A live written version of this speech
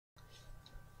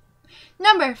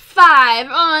Number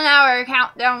 5 on our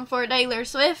countdown for Taylor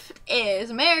Swift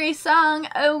is Mary's song,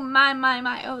 Oh My My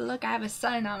My. Oh look, I have a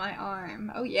sun on my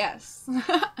arm. Oh yes.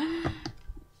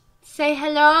 Say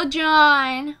hello,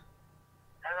 John.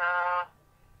 Hello.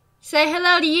 Say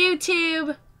hello to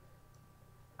YouTube.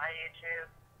 Hi,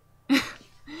 YouTube.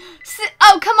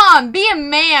 Oh, come on, be a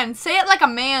man. Say it like a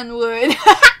man would.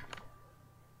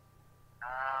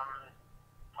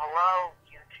 Hello,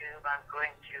 YouTube. I'm going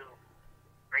to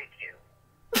rape you.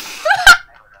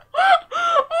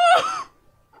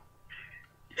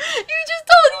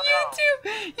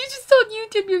 You just told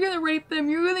YouTube you're gonna rape them.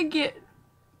 You're gonna get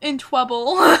in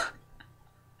trouble.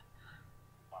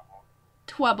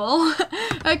 Trouble.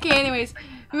 Okay, anyways.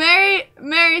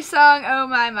 Mary's song, Oh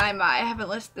My My My. I haven't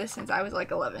listened to this since I was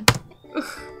like 11.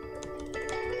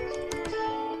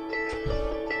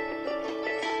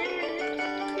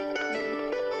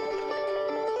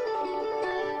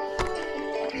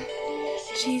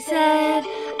 She said,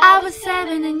 I was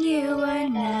 7 and you were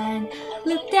 9.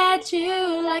 Looked at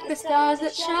you like the stars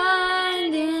that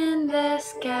shine in the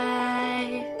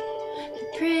sky. The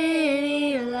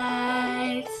pretty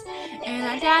lights. And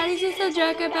our daddy's just a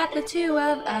joke about the two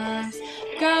of us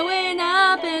growing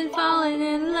up and falling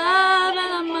in love.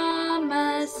 And our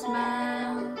mama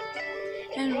smiled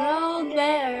and rolled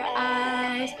their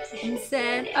eyes and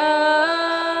said,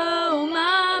 oh,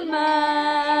 my, my.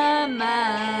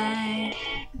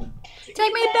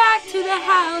 Take me back to the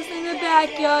house in the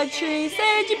backyard tree.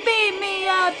 Said you beat me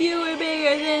up, you were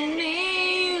bigger than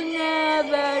me. You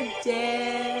never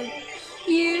did.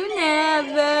 You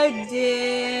never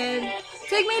did.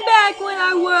 Take me back when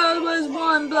our world was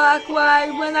one block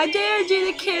wide. When I dared you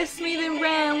to kiss me, then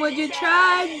ran. Would you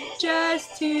try?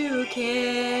 Just 2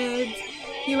 kids,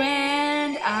 you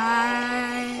and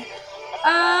I.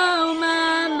 Oh,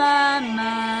 my, my,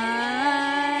 my.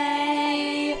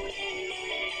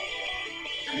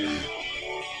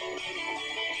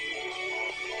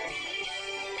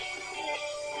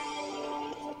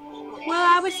 Well,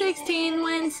 I was 16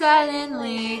 when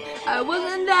suddenly I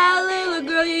wasn't that little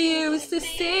girl you used to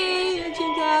see. But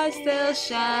your dad still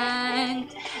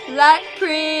shined like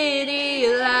pretty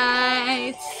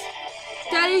lights.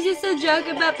 Daddy's just a joke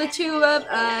about the two of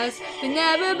us. We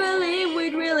never believed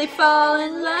we'd really fall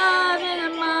in love. And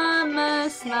our mama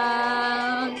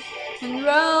smiled and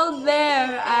rolled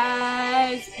their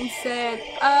eyes and said,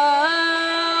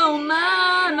 oh,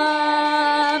 my,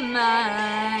 my,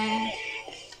 my.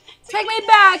 Take me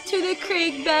back to the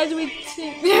creek beds with 2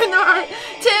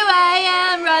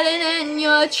 a.m. riding in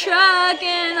your truck,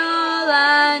 and all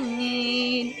I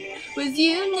need was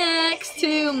you next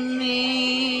to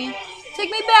me. Take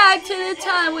me back to the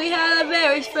time we had our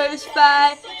very first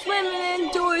fight, swimming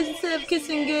indoors instead of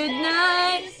kissing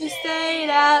goodnight. You stayed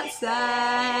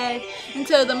outside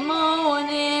until the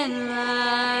morning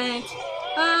light.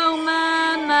 Oh,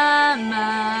 my, my,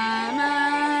 my, my.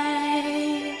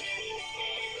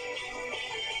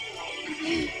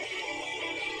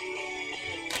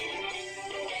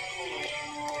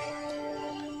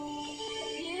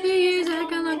 Years are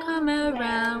gonna come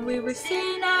around. We were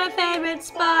sitting at our favorite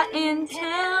spot in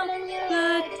town.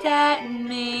 Looked at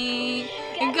me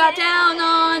and got down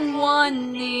on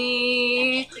one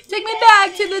knee. Take me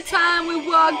back to the time we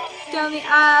walked down the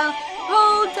aisle.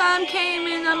 Whole time came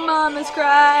in our mamas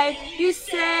cried. You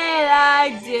said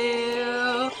I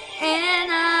do,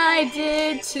 and I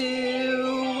did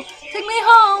too. Take me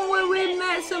home where we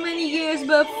met so many years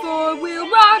before. We'll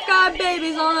rock our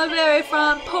babies on the very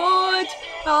front porch.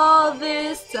 All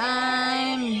this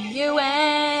time, you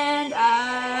and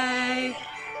I.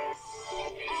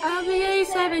 I'll be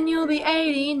 87, you'll be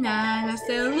 89. I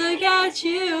still look at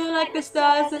you like the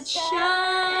stars that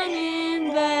shine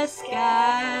in the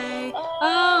sky.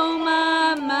 Oh,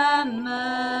 my, my, my.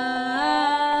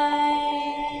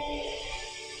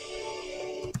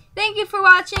 Thank you for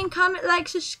watching. Comment, like,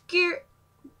 share,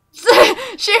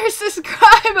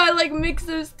 subscribe. I like mix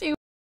those two.